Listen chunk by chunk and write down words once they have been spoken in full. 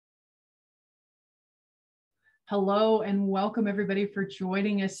Hello and welcome everybody for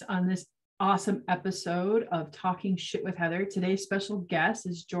joining us on this awesome episode of Talking Shit with Heather. Today's special guest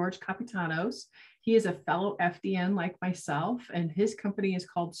is George Capetanos. He is a fellow FDN like myself, and his company is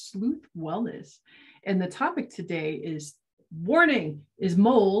called Sleuth Wellness. And the topic today is warning, is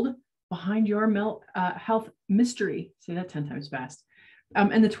mold behind your health mystery? Say that 10 times fast.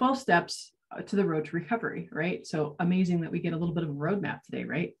 And the 12 steps to the road to recovery, right? So amazing that we get a little bit of a roadmap today,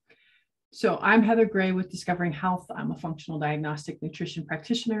 right? So I'm Heather Gray with Discovering Health. I'm a functional diagnostic nutrition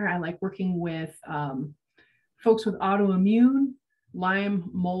practitioner. I like working with folks with autoimmune, Lyme,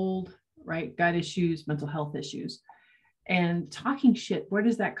 mold, right? Gut issues, mental health issues. And talking shit, where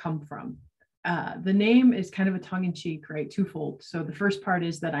does that come from? The name is kind of a tongue-in-cheek, right? Twofold. So the first part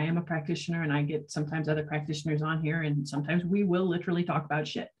is that I am a practitioner and I get sometimes other practitioners on here, and sometimes we will literally talk about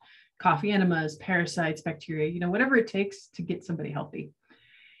shit. Coffee enemas, parasites, bacteria, whatever it takes to get somebody healthy.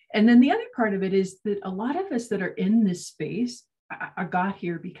 And then the other part of it is that a lot of us that are in this space I got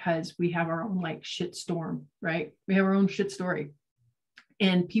here because we have our own like shit storm, right? We have our own shit story,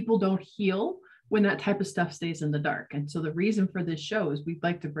 and people don't heal when that type of stuff stays in the dark. And so the reason for this show is we'd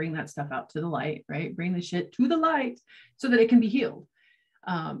like to bring that stuff out to the light, right? Bring the shit to the light so that it can be healed.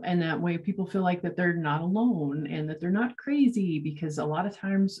 And that way people feel like that they're not alone and that they're not crazy, because a lot of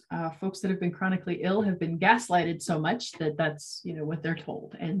times folks that have been chronically ill have been gaslighted so much that that's, what they're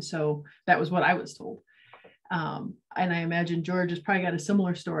told. And so that was what I was told. And I imagine George has probably got a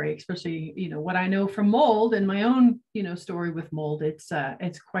similar story, especially, what I know from mold and my own, story with mold. It's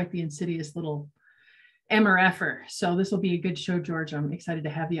quite the insidious little MRFer. So this will be a good show, George. I'm excited to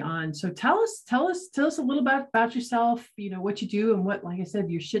have you on. So tell us a little bit about yourself, what you do and what, like I said,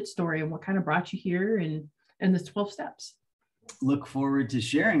 your shit story and what kind of brought you here and the 12 steps. Look forward to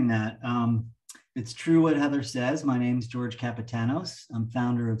sharing that. It's true what Heather says. My name's George Capetanos. I'm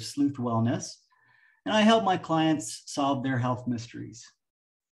founder of Sleuth Wellness, and I help my clients solve their health mysteries.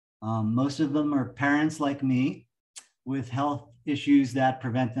 Most of them are parents like me with health issues that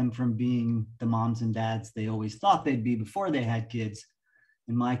prevent them from being the moms and dads they always thought they'd be before they had kids.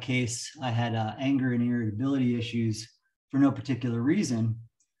 In my case, I had anger and irritability issues for no particular reason.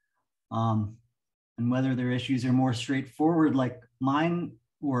 And whether their issues are more straightforward like mine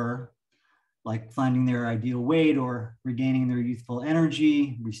were, like finding their ideal weight or regaining their youthful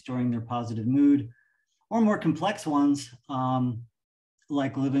energy, restoring their positive mood, or more complex ones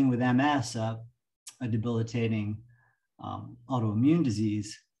like living with MS, a debilitating autoimmune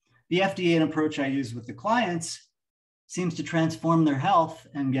disease, the FDN approach I use with the clients seems to transform their health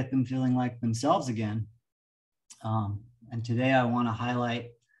and get them feeling like themselves again. And today I want to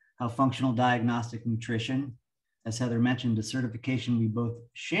highlight how functional diagnostic nutrition, as Heather mentioned, a certification we both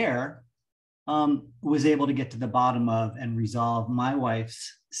share, was able to get to the bottom of and resolve my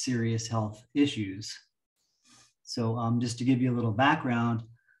wife's serious health issues. So just to give you a little background,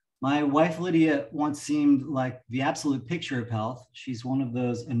 my wife, Lydia, once seemed like the absolute picture of health. She's one of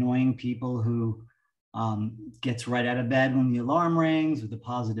those annoying people who gets right out of bed when the alarm rings with a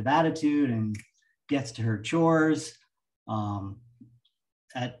positive attitude and gets to her chores.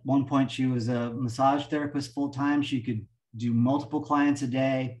 At one point, she was a massage therapist full-time. She could do multiple clients a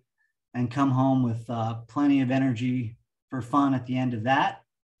day and come home with plenty of energy for fun at the end of that.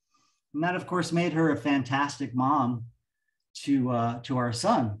 And that, of course, made her a fantastic mom to our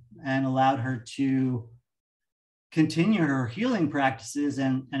son and allowed her to continue her healing practices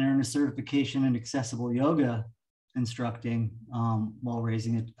and earn a certification in accessible yoga instructing while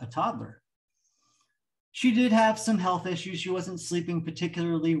raising a toddler. She did have some health issues. She wasn't sleeping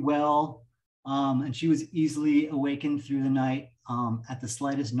particularly well, and she was easily awakened through the night at the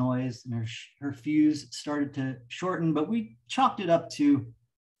slightest noise, and her fuse started to shorten, but we chalked it up to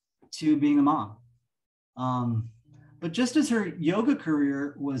being a mom. But just as her yoga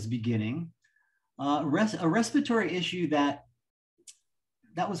career was beginning, a respiratory issue that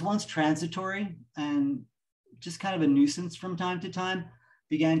was once transitory and just kind of a nuisance from time to time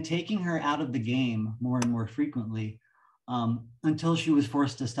began taking her out of the game more and more frequently until she was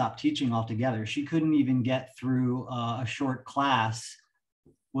forced to stop teaching altogether. She couldn't even get through a short class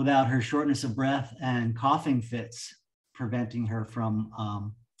without her shortness of breath and coughing fits preventing her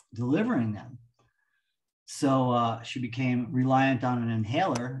from delivering them. So she became reliant on an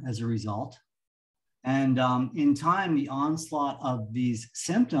inhaler as a result. And in time, the onslaught of these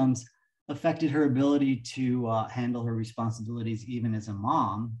symptoms affected her ability to handle her responsibilities even as a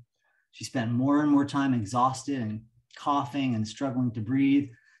mom. She spent more and more time exhausted and coughing and struggling to breathe.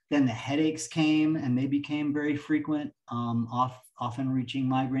 Then the headaches came and they became very frequent, often reaching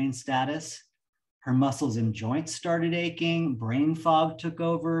migraine status. Her muscles and joints started aching, brain fog took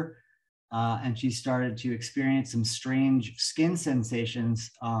over. and she started to experience some strange skin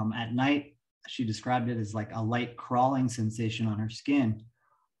sensations at night. She described it as like a light crawling sensation on her skin.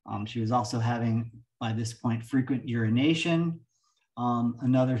 She was also having, by this point, frequent urination,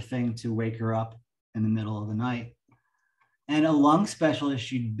 another thing to wake her up in the middle of the night. And a lung specialist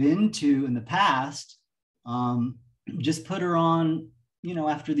she'd been to in the past just put her on,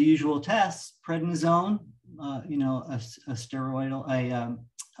 after the usual tests, prednisone, a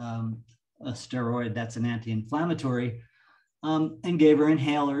steroid that's an anti-inflammatory, and gave her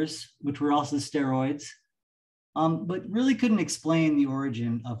inhalers, which were also steroids, but really couldn't explain the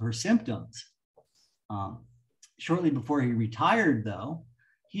origin of her symptoms. Shortly before he retired, though,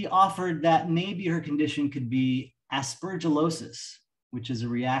 he offered that maybe her condition could be aspergillosis, which is a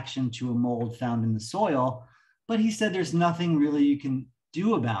reaction to a mold found in the soil. But he said there's nothing really you can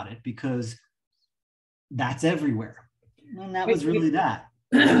do about it because that's everywhere. And that was really that.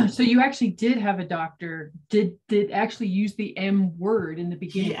 So you actually did have a doctor, did actually use the M word in the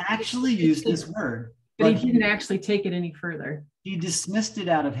beginning. He actually used this word. But he didn't actually take it any further. He dismissed it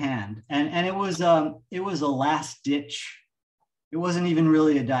out of hand. And it was a last ditch. It wasn't even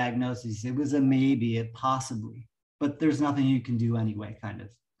really a diagnosis. It was a maybe, a possibly, but there's nothing you can do anyway, kind of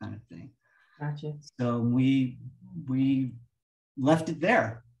thing. Gotcha. So we left it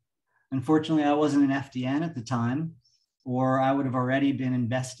there. Unfortunately, I wasn't an FDN at the time, or I would have already been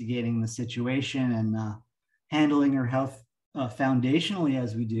investigating the situation and handling her health foundationally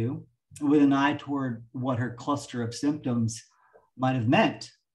as we do, with an eye toward what her cluster of symptoms might have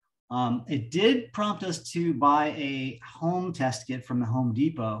meant. It did prompt us to buy a home test kit from the Home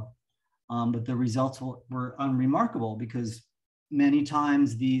Depot, but the results were unremarkable because many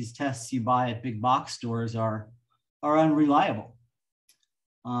times these tests you buy at big box stores are unreliable.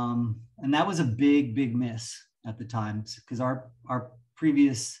 And that was a big miss at the time because our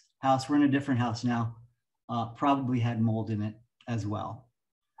previous house, we're in a different house now, probably had mold in it as well.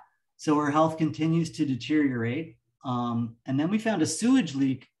 So her health continues to deteriorate. And then we found a sewage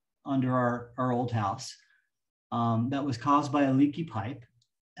leak under our old house that was caused by a leaky pipe.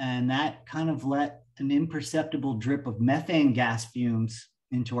 And that kind of let an imperceptible drip of methane gas fumes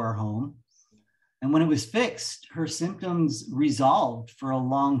into our home. And when it was fixed, her symptoms resolved for a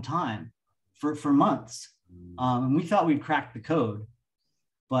long time, for months. And we thought we'd cracked the code,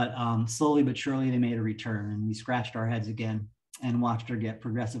 but slowly but surely they made a return and we scratched our heads again and watched her get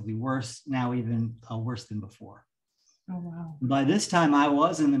progressively worse, now even worse than before. Oh, wow. By this time, I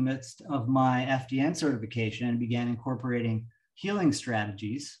was in the midst of my FDN certification and began incorporating healing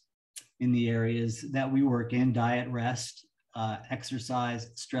strategies in the areas that we work in: diet, rest,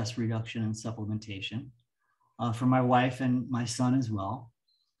 exercise, stress reduction, and supplementation for my wife and my son as well.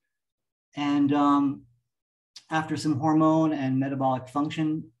 And after some hormone and metabolic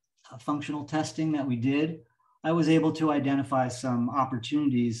functional testing that we did, I was able to identify some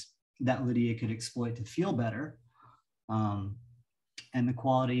opportunities that Lydia could exploit to feel better. And the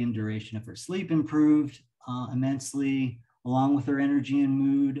quality and duration of her sleep improved immensely, along with her energy and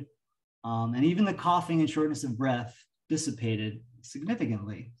mood. And even the coughing and shortness of breath dissipated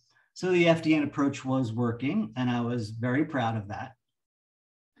significantly. So the FDN approach was working, and I was very proud of that.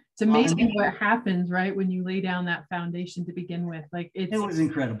 It's amazing what happens, right, when you lay down that foundation to begin with. Like it was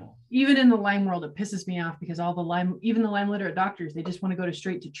incredible. Even in the Lyme world, it pisses me off because all the Lyme, even the Lyme literate doctors, they just want to go to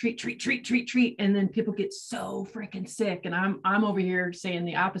straight to treat, and then people get so freaking sick. And I'm over here saying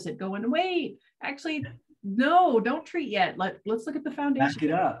the opposite, going, wait, actually, no, don't treat yet. Let's look at the foundation. Back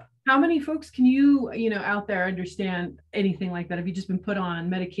it up. How many folks can you out there understand anything like that? Have you just been put on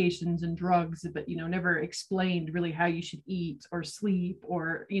medications and drugs, but, never explained really how you should eat or sleep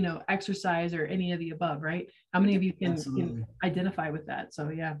or, exercise or any of the above, right? How many of you can identify with that? So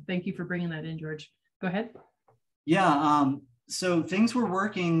yeah, thank you for bringing that in, George. Go ahead. Yeah. So things were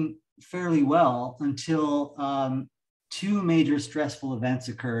working fairly well until two major stressful events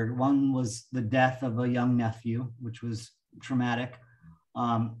occurred. One was the death of a young nephew, which was traumatic.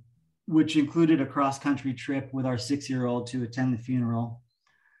 Which included a cross-country trip with our 6-year-old to attend the funeral.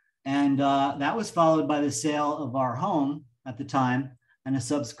 And that was followed by the sale of our home at the time and a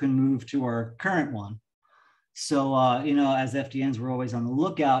subsequent move to our current one. So, as FDNs, we're always on the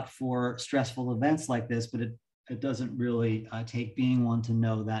lookout for stressful events like this, but it doesn't really take being one to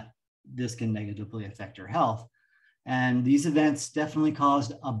know that this can negatively affect your health. And these events definitely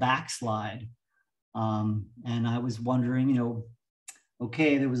caused a backslide. And I was wondering,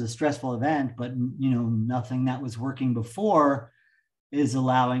 okay, there was a stressful event, but nothing that was working before is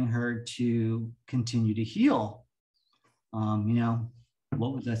allowing her to continue to heal.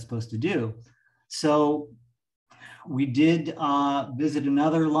 What was I supposed to do? So We did visit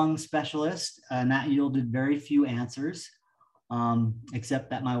another lung specialist, and that yielded very few answers, except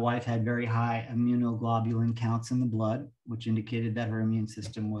that my wife had very high immunoglobulin counts in the blood, which indicated that her immune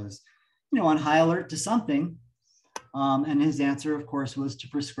system was, on high alert to something. And his answer, of course, was to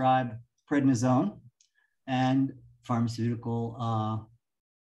prescribe prednisone and pharmaceutical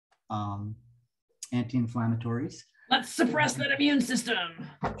anti-inflammatories. Let's suppress that immune system.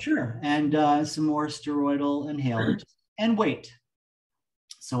 Sure. And some more steroidal inhalers and wait.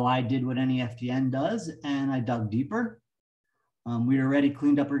 So I did what any FDN does, and I dug deeper. We'd already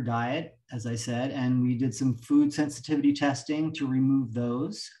cleaned up her diet, as I said, and we did some food sensitivity testing to remove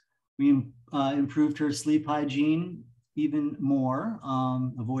those. We improved her sleep hygiene even more,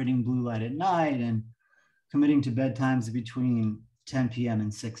 avoiding blue light at night and committing to bedtimes between 10 p.m.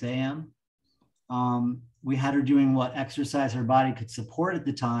 and 6 a.m. We had her doing what exercise her body could support at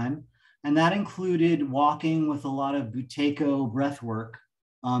the time, and that included walking with a lot of Buteyko breath work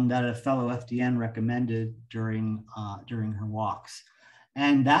that a fellow FDN recommended during her walks.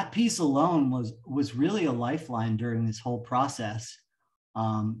 And that piece alone was really a lifeline during this whole process,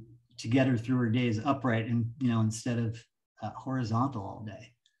 to get her through her days upright and, instead of horizontal all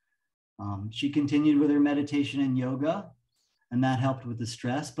day. She continued with her meditation and yoga, and that helped with the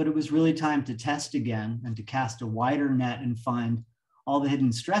stress, but it was really time to test again and to cast a wider net and find all the hidden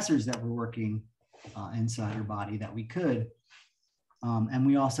stressors that were working inside her body that we could. And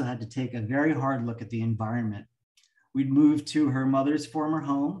we also had to take a very hard look at the environment. We'd moved to her mother's former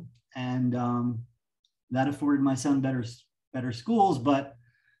home, and that afforded my son better schools, but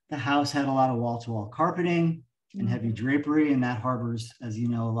the house had a lot of wall-to-wall carpeting and heavy drapery, and that harbors, as you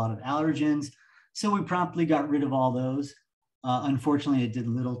know, a lot of allergens. So we promptly got rid of all those. Unfortunately, it did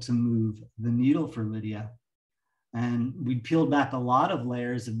little to move the needle for Lydia. And we peeled back a lot of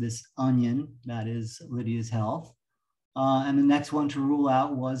layers of this onion that is Lydia's health. And the next one to rule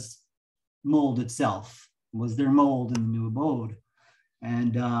out was mold itself. Was there mold in the new abode?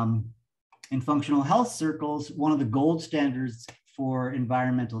 And in functional health circles, one of the gold standards for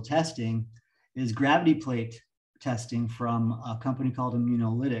environmental testing is gravity plate testing from a company called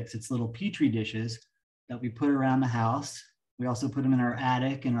Immunolytics. It's little Petri dishes that we put around the house. We also put them in our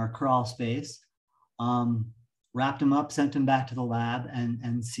attic, in our crawl space, wrapped them up, sent them back to the lab,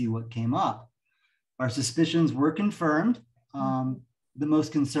 and see what came up. Our suspicions were confirmed. The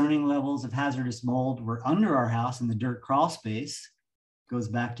most concerning levels of hazardous mold were under our house in the dirt crawl space. Goes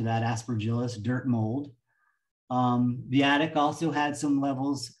back to that aspergillus dirt mold. The attic also had some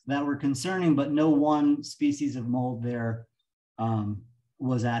levels that were concerning, but no one species of mold there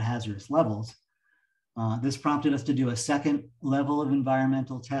was at hazardous levels. This prompted us to do a second level of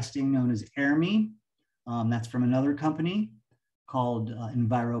environmental testing known as AIRME. That's from another company called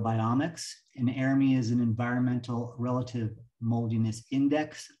Envirobiomics. And AIRME is an environmental relative moldiness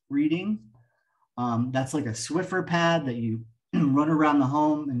index reading. That's like a Swiffer pad that you run around the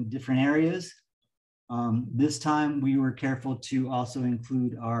home in different areas. This time we were careful to also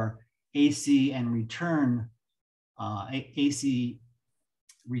include our AC and return, AC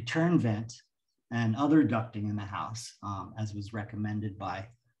return vent and other ducting in the house, as was recommended by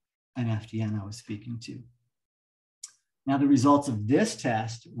an FDN I was speaking to. Now, the results of this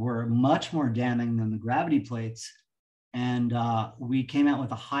test were much more damning than the gravity plates, and we came out with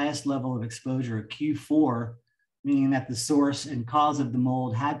the highest level of exposure at Q4, meaning that the source and cause of the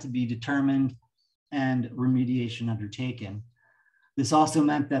mold had to be determined and remediation undertaken. This also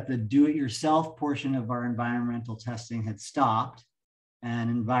meant that the do-it-yourself portion of our environmental testing had stopped,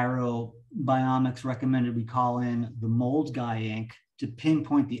 and Envirobiomics recommended we call in the Mold Guy Inc. to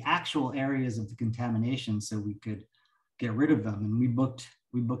pinpoint the actual areas of the contamination so we could get rid of them. And we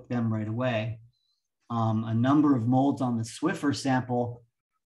booked them right away. A number of molds on the Swiffer sample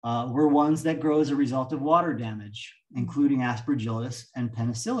were ones that grow as a result of water damage, including aspergillus and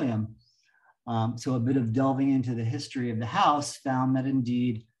penicillium. So a bit of delving into the history of the house found that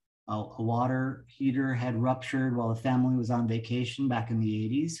indeed a water heater had ruptured while the family was on vacation back in the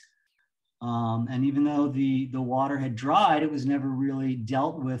 80s. And even though the water had dried, it was never really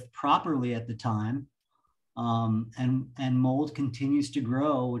dealt with properly at the time. And mold continues to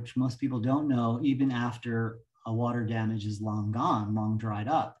grow, which most people don't know, even after a water damage is long gone, long dried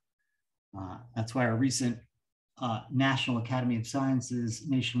up. That's why our recent National Academy of Sciences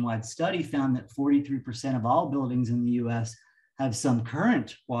nationwide study found that 43% of all buildings in the US have some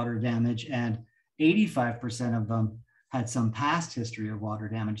current water damage, and 85% of them had some past history of water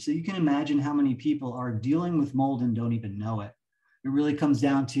damage. So you can imagine how many people are dealing with mold and don't even know it. It really comes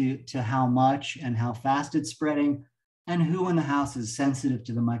down to how much and how fast it's spreading and who in the house is sensitive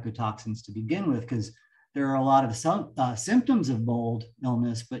to the mycotoxins to begin with, because there are a lot of symptoms of mold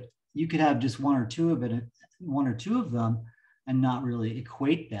illness, but you could have just one or two of them and not really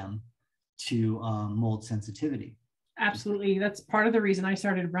equate them to mold sensitivity. Absolutely. That's part of the reason I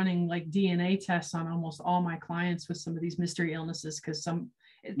started running like DNA tests on almost all my clients with some of these mystery illnesses, because a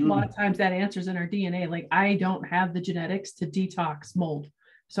lot of times that answers in our DNA. Like, I don't have the genetics to detox mold.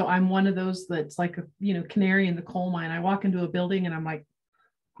 So I'm one of those that's like a, canary in the coal mine. I walk into a building and I'm like,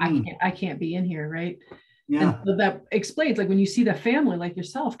 I can't be in here, right? Yeah. And so that explains, like, when you see the family like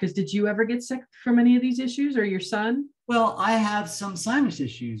yourself, because did you ever get sick from any of these issues, or your son? Well, I have some sinus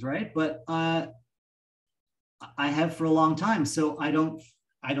issues, right? But I have for a long time, so I don't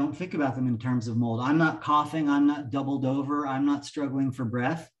think about them in terms of mold. I'm not coughing, I'm not doubled over, I'm not struggling for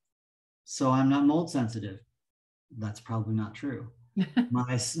breath, so I'm not mold sensitive. That's probably not true.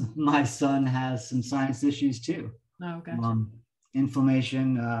 My son has some sinus issues too. Oh, gotcha.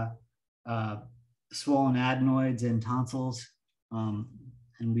 Inflammation, swollen adenoids and tonsils, and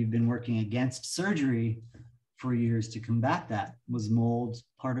we've been working against surgery for years to combat that. Was mold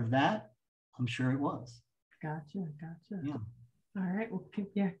part of that? I'm sure it was. Gotcha. Yeah. All right. Well,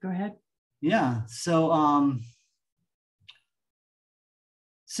 yeah, go ahead. Yeah. So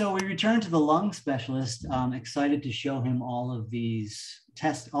we returned to the lung specialist, excited to show him all of the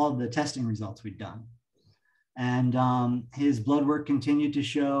testing results we'd done. And his blood work continued to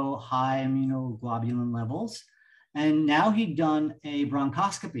show high immunoglobulin levels. And now he'd done a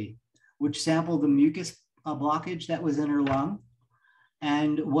bronchoscopy, which sampled the mucus blockage that was in her lung.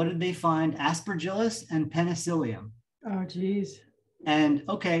 And what did they find? Aspergillus and penicillium. Oh, geez. And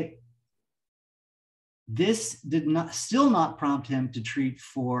okay, this did still not prompt him to treat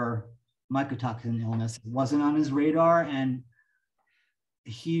for mycotoxin illness. It wasn't on his radar, and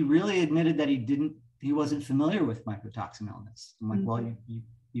he really admitted that he wasn't familiar with mycotoxin illness. I'm like, well,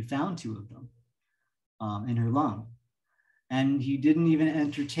 you found two of them in her lung. And he didn't even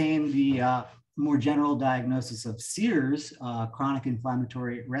entertain the more general diagnosis of SIRS, chronic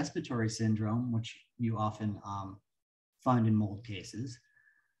inflammatory respiratory syndrome, which you often find in mold cases.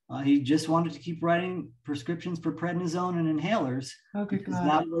 He just wanted to keep writing prescriptions for prednisone and inhalers, because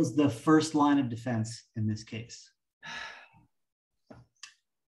that was the first line of defense in this case.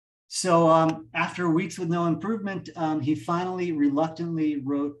 So after weeks with no improvement, he finally reluctantly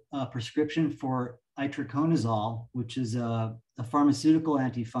wrote a prescription for itraconazole, which is a pharmaceutical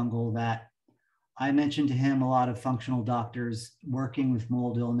antifungal that I mentioned to him a lot of functional doctors working with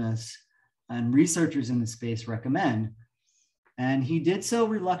mold illness and researchers in the space recommend. And he did so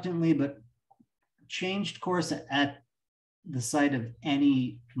reluctantly, but changed course at the site of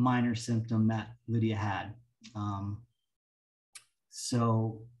any minor symptom that Lydia had.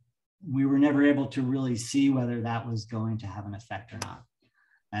 So we were never able to really see whether that was going to have an effect or not.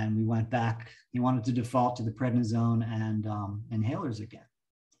 And we went back. He wanted to default to the prednisone and inhalers again.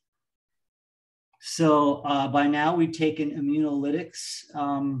 So by now we've taken immunolytics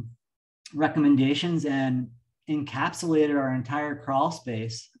recommendations and encapsulated our entire crawl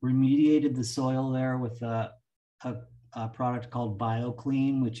space, remediated the soil there with a product called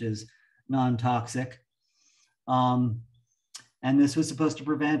BioClean, which is non-toxic. And this was supposed to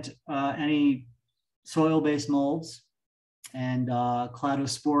prevent any soil-based molds and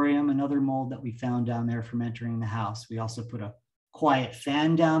cladosporium, another mold that we found down there, from entering the house. We also put a quiet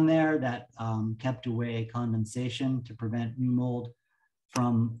fan down there that kept away condensation to prevent new mold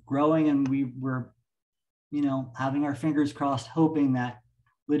from growing. And we were, having our fingers crossed, hoping that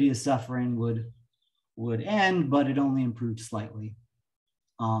Lydia's suffering would end, but it only improved slightly.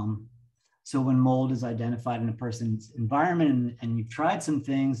 So when mold is identified in a person's environment and you've tried some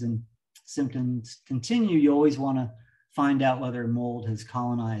things and symptoms continue, you always want to find out whether mold has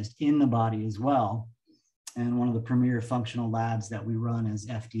colonized in the body as well. And one of the premier functional labs that we run as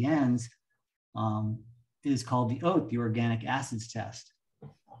FDNs is called the OAT, the Organic Acids Test.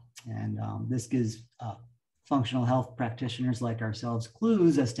 And this gives functional health practitioners like ourselves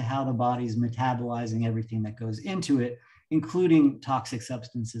clues as to how the body's metabolizing everything that goes into it, including toxic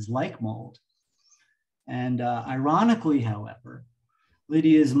substances like mold. And ironically, however,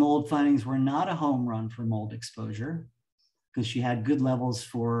 Lydia's mold findings were not a home run for mold exposure, because she had good levels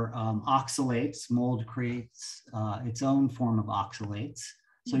for oxalates. Mold creates its own form of oxalates.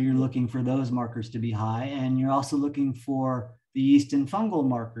 So you're looking for those markers to be high, and you're also looking for the yeast and fungal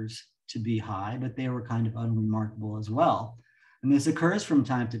markers to be high, but they were kind of unremarkable as well. And this occurs from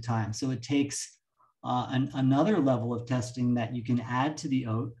time to time. So it takes another level of testing that you can add to the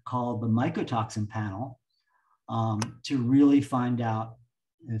OAT called the mycotoxin panel to really find out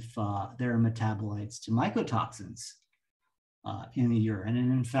if there are metabolites to mycotoxins in the urine.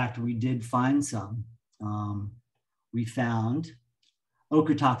 And in fact, we did find some We found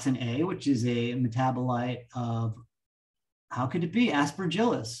ochratoxin A, which is a metabolite of, how could it be,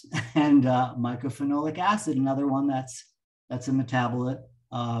 aspergillus, and mycophenolic acid, another one that's a metabolite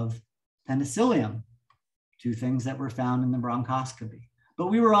of penicillium, two things that were found in the bronchoscopy. But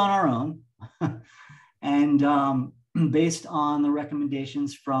we were on our own. And based on the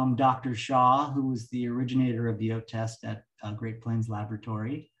recommendations from Dr. Shaw, who was the originator of the OAT test at Great Plains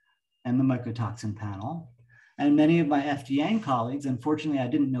Laboratory and the mycotoxin panel, and many of my FDN colleagues, unfortunately, I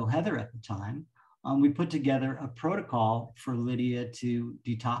didn't know Heather at the time, we put together a protocol for Lydia to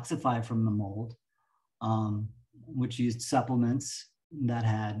detoxify from the mold, which used supplements that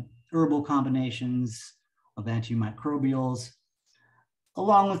had herbal combinations of antimicrobials,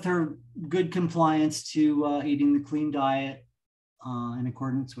 along with her good compliance to eating the clean diet in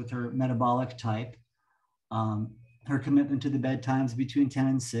accordance with her metabolic type, her commitment to the bedtimes between 10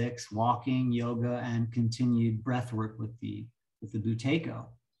 and 6, walking, yoga, and continued breath work with the Buteyko.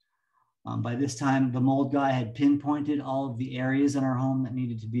 By this time, the mold guy had pinpointed all of the areas in our home that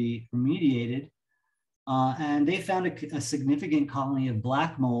needed to be remediated. And they found a significant colony of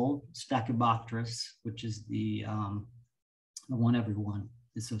black mold, Stachybotrys, which is the one everyone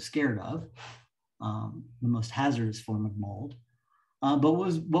is so scared of, the most hazardous form of mold. But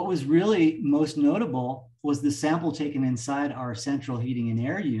what was really most notable was the sample taken inside our central heating and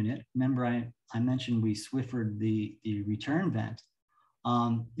air unit. Remember, I mentioned we Swiffered the return vent.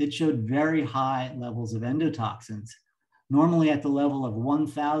 It showed very high levels of endotoxins, normally at the level of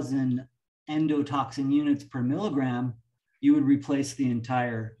 1,000 endotoxin units per milligram, you would replace the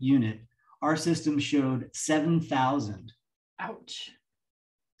entire unit. Our system showed 7,000. Ouch.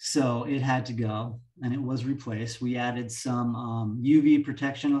 So it had to go, and it was replaced. We added some UV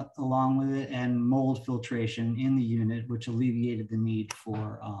protection along with it and mold filtration in the unit, which alleviated the need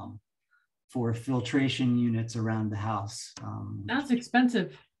for filtration units around the house. That's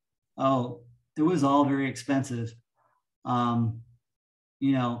expensive. Oh, it was all very expensive.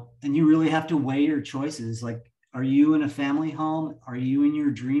 You know, and you really have to weigh your choices. Like, are you in a family home? Are you in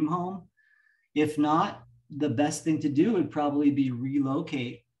your dream home? If not, the best thing to do would probably be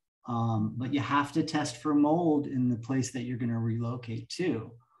relocate. But you have to test for mold in the place that you're going to relocate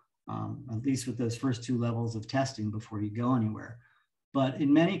to, at least with those first 2 levels of testing before you go anywhere. But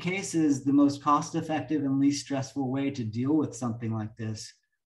in many cases, the most cost-effective and least stressful way to deal with something like this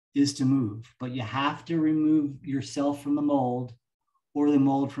is to move. But you have to remove yourself from the mold or the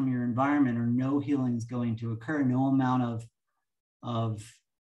mold from your environment, or no healing is going to occur. No amount of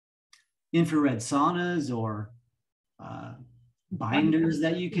infrared saunas or binders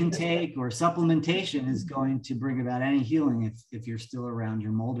that you can take or supplementation is going to bring about any healing if you're still around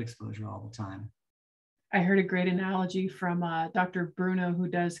your mold exposure all the time. I heard a great analogy from Dr. Bruno, who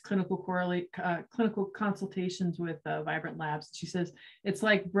does clinical consultations with Vibrant Labs. She says it's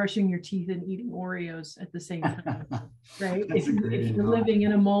like brushing your teeth and eating Oreos at the same time, right? If you're living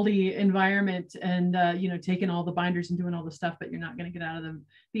in a moldy environment and you know, taking all the binders and doing all the stuff, but you're not going to get out of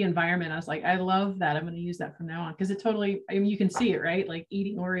the environment. I was like, I love that. I'm going to use that from now on, because it totally, I mean, you can see it, right? Like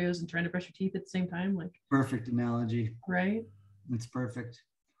eating Oreos and trying to brush your teeth at the same time. Like, perfect analogy, right? It's perfect.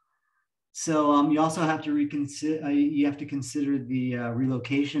 So you also have to consider the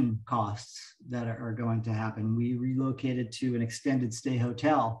relocation costs that are going to happen. We relocated to an extended stay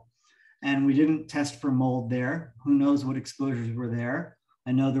hotel, and we didn't test for mold there. Who knows what exposures were there?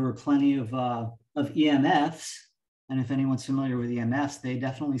 I know there were plenty of EMFs, and if anyone's familiar with EMFs, they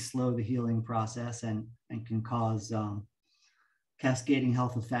definitely slow the healing process and can cause cascading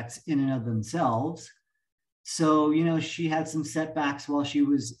health effects in and of themselves. So, you know, she had some setbacks while she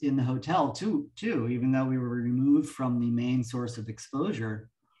was in the hotel too, even though we were removed from the main source of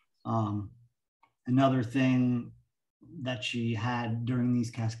exposure. Another thing that she had during these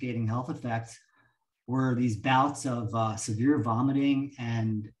cascading health effects were these bouts of severe vomiting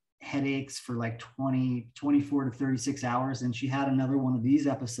and headaches for like 24 to 36 hours. And she had another one of these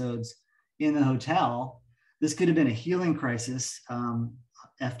episodes in the hotel. This could have been a healing crisis.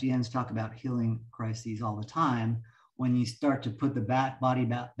 FDNs talk about healing crises all the time. When you start to put the body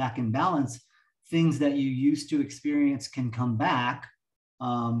back in balance, things that you used to experience can come back.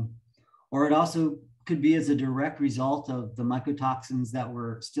 Or it also could be as a direct result of the mycotoxins that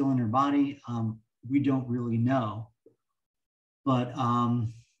were still in her body. We don't really know. But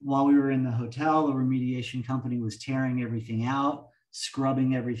while we were in the hotel, the remediation company was tearing everything out,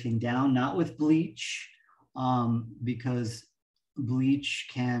 scrubbing everything down, not with bleach, because bleach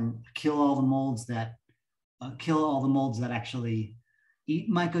can kill all the molds that actually eat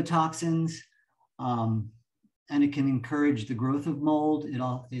mycotoxins. and it can encourage the growth of mold.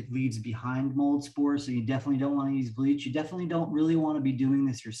 It leaves behind mold spores. So you definitely don't want to use bleach. You definitely don't really want to be doing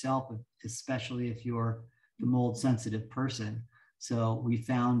this yourself, especially if you're the mold sensitive person. So we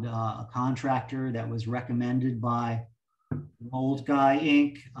found a contractor that was recommended by Mold Guy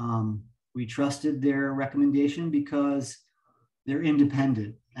Inc. We trusted their recommendation because they're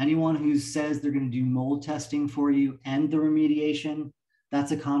independent. Anyone who says they're going to do mold testing for you and the remediation,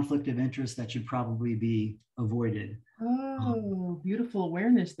 that's a conflict of interest that should probably be avoided. Oh, beautiful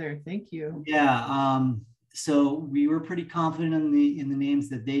awareness there. Thank you. Yeah. So we were pretty confident in the names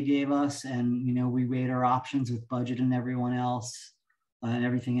that they gave us, and we weighed our options with budget and everyone else and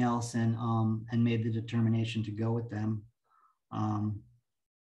everything else, and made the determination to go with them.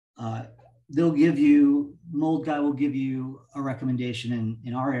 They'll give you, Mold Guy will give you a recommendation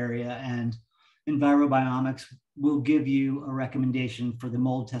in our area, and Envirobiomics will give you a recommendation for the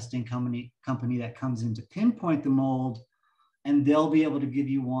mold testing company that comes in to pinpoint the mold, and they'll be able to give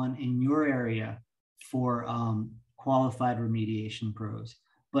you one in your area for qualified remediation pros,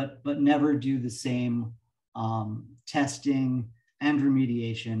 but never do the same testing and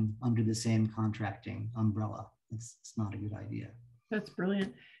remediation under the same contracting umbrella. It's not a good idea. That's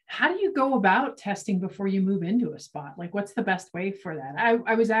brilliant. How do you go about testing before you move into a spot? Like, what's the best way for that?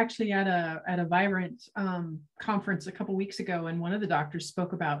 I was actually at a Vibrant conference a couple of weeks ago, and one of the doctors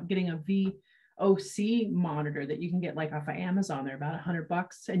spoke about getting a VOC monitor that you can get like off of Amazon. They're about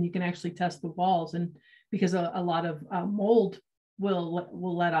 $100, and you can actually test the walls. And because a lot of mold will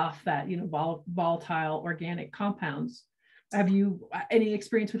let off that, volatile organic compounds. Have you any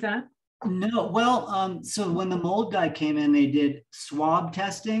experience with that? No, well, so when the mold guy came in, they did swab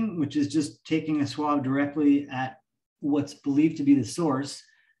testing, which is just taking a swab directly at what's believed to be the source.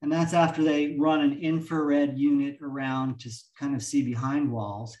 And that's after they run an infrared unit around to kind of see behind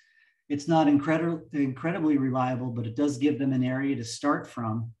walls. It's not incredibly reliable, but it does give them an area to start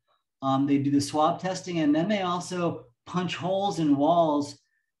from. They do the swab testing, and then they also punch holes in walls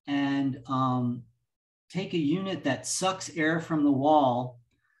and take a unit that sucks air from the wall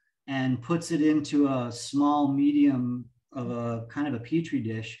and puts it into a small medium of a kind of a petri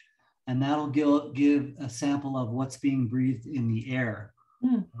dish, and that'll give a sample of what's being breathed in the air.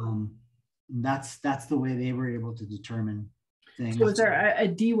 That's the way they were able to determine things. So is there a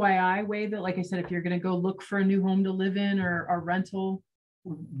DIY way that, like I said, if you're going to go look for a new home to live in or a rental?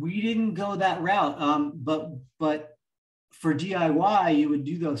 We didn't go that route, but for DIY, you would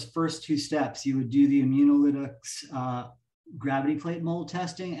do those first two steps. You would do the immunolytics gravity plate mold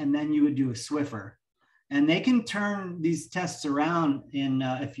testing, and then you would do a Swiffer. And they can turn these tests around in,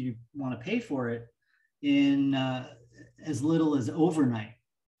 if you want to pay for it, in as little as overnight.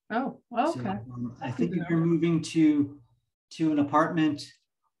 Oh, okay. So, I think if you're moving to an apartment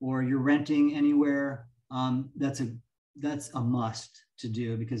or you're renting anywhere, that's a must to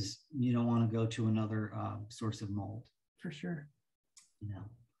do, because you don't want to go to another source of mold. For sure.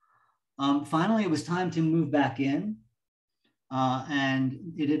 Yeah. Finally, it was time to move back in. And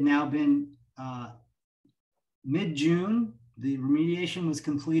it had now been mid-June. The remediation was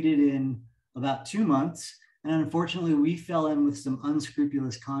completed in about 2 months. And unfortunately, we fell in with some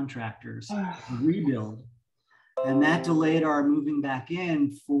unscrupulous contractors to rebuild. And that delayed our moving back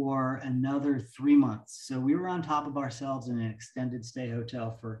in for another 3 months. So we were on top of ourselves in an extended stay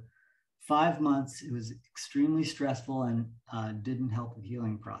hotel for 5 months. It was extremely stressful and didn't help the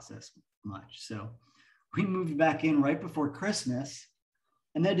healing process much. So we moved back in right before Christmas,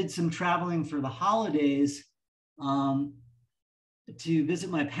 and then did some traveling for the holidays to visit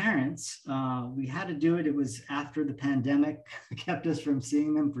my parents. We had to do it. It was after the pandemic kept us from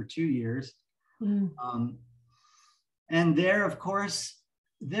seeing them for 2 years. And there, of course,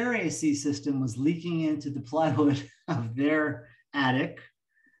 their AC system was leaking into the plywood of their attic.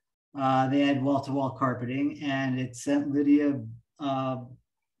 They had wall-to-wall carpeting, and it sent Lydia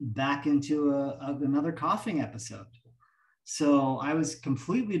back into another coughing episode. So I was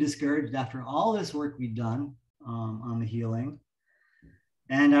completely discouraged after all this work we'd done on the healing.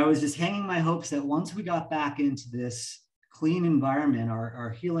 And I was just hanging my hopes that once we got back into this clean environment,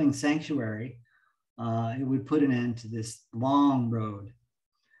 our healing sanctuary, it would put an end to this long road.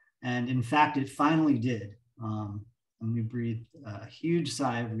 And in fact, it finally did. And we breathed a huge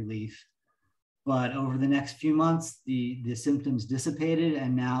sigh of relief. But over the next few months, the symptoms dissipated,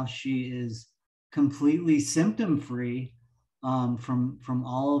 and now she is completely symptom-free from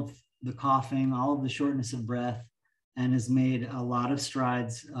all of the coughing, all of the shortness of breath, and has made a lot of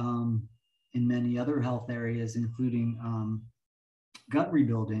strides in many other health areas, including gut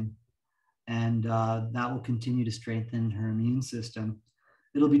rebuilding. And that will continue to strengthen her immune system.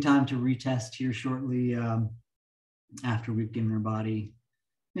 It'll be time to retest here shortly after we've given her body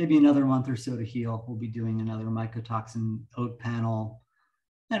maybe another month or so to heal, we'll be doing another mycotoxin oat panel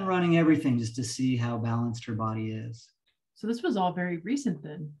and running everything just to see how balanced her body is. So this was all very recent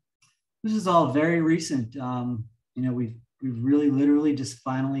then. This is all very recent. We've really literally just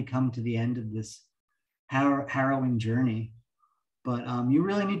finally come to the end of this harrowing journey. But you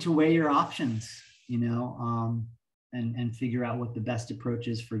really need to weigh your options, and figure out what the best approach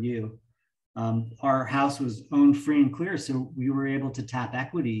is for you. Our house was owned free and clear, so we were able to tap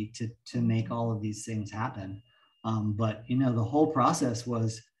equity to make all of these things happen. But the whole process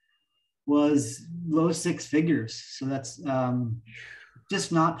was low six figures, so that's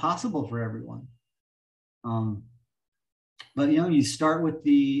just not possible for everyone. But you start with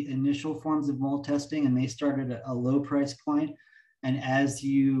the initial forms of mold testing, and they start at a low price point. And as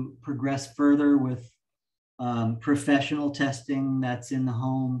you progress further with professional testing that's in the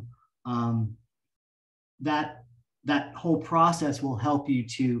home, that whole process will help you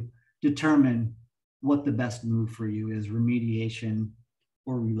to determine what the best move for you is, remediation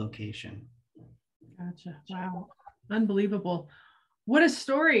or relocation. Gotcha. Wow. Unbelievable. What a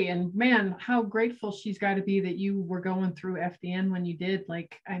story. And man, how grateful she's got to be that you were going through FDN when you did.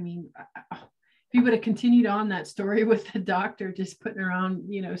 If you would have continued on that story with the doctor, just putting her on,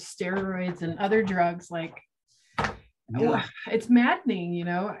 steroids and other drugs, it's maddening,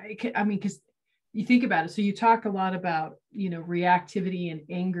 because you think about it. So you talk a lot about, reactivity and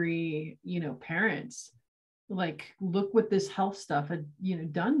angry, parents. Look what this health stuff had,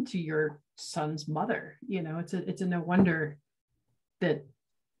 done to your son's mother. It's a no wonder that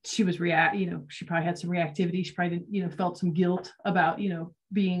she was she probably had some reactivity. She probably didn't, felt some guilt about,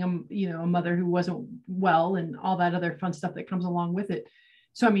 being a mother who wasn't well and all that other fun stuff that comes along with it.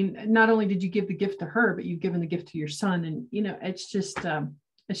 So, not only did you give the gift to her, but you've given the gift to your son, and, it's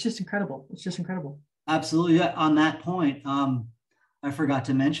just incredible. It's just incredible. Absolutely. On that point, I forgot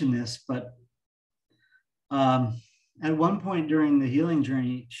to mention this, but at one point during the healing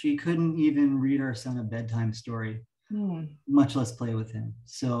journey, she couldn't even read our son a bedtime story, much less play with him.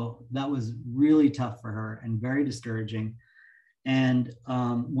 So that was really tough for her and very discouraging. And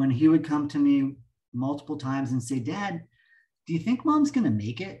when he would come to me multiple times and say, "Dad, do you think Mom's going to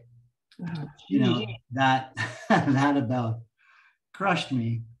make it?" That about crushed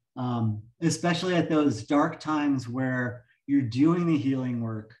me, especially at those dark times where you're doing the healing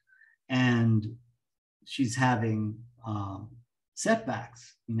work and she's having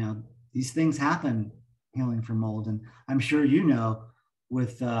setbacks. These things happen healing from mold. And I'm sure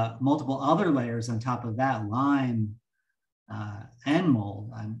with multiple other layers on top of that, Lyme and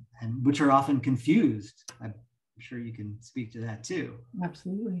mold, and which are often confused. I'm sure you can speak to that too.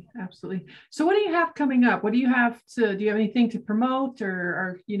 Absolutely. So what do you have coming up? Do you have anything to promote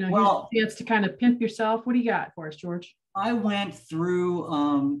or here's a chance to kind of pimp yourself? What do you got for us, George? I went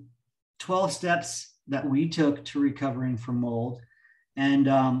through 12 steps that we took to recovering from mold. And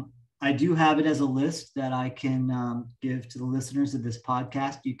I do have it as a list that I can give to the listeners of this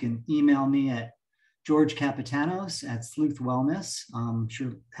podcast. You can email me at George Capetanos at Sleuth Wellness. I'm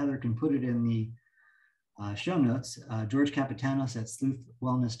sure Heather can put it in the show notes, George Capetanos at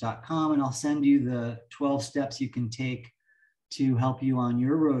sleuthwellness.com. And I'll send you the 12 steps you can take to help you on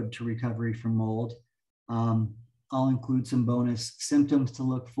your road to recovery from mold. I'll include some bonus symptoms to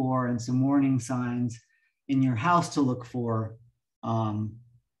look for and some warning signs in your house to look for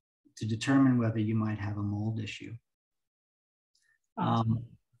to determine whether you might have a mold issue. Awesome.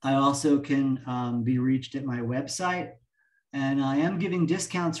 I also can be reached at my website, and I am giving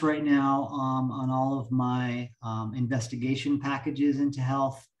discounts right now on all of my investigation packages into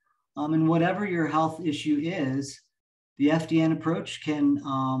health. And whatever your health issue is, the FDN approach can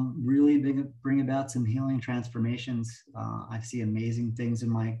really bring about some healing transformations. I see amazing things in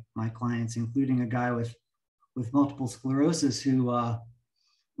my clients, including a guy with multiple sclerosis who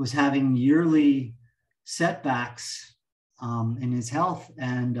was having yearly setbacks in his health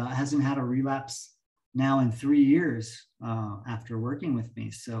and hasn't had a relapse now in 3 years after working with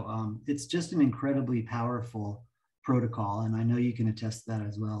me. So it's just an incredibly powerful protocol. And I know you can attest to that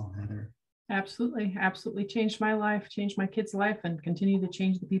as well, Heather. Absolutely changed my life, changed my kids' life, and continue to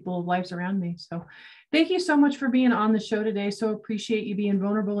change the people's lives around me. So thank you so much for being on the show today. So appreciate you being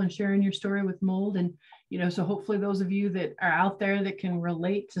vulnerable and sharing your story with mold. And, so hopefully those of you that are out there that can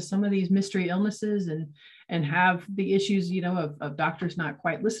relate to some of these mystery illnesses and have the issues, of doctors not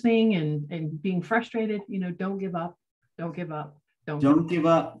quite listening and being frustrated, don't give up. Don't give up. Don't give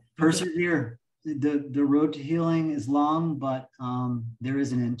up. Persevere. The road to healing is long, but there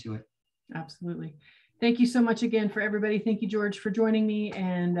is an end to it. Absolutely. Thank you so much again for everybody. Thank you, George, for joining me,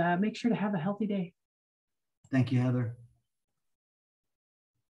 and make sure to have a healthy day. Thank you, Heather.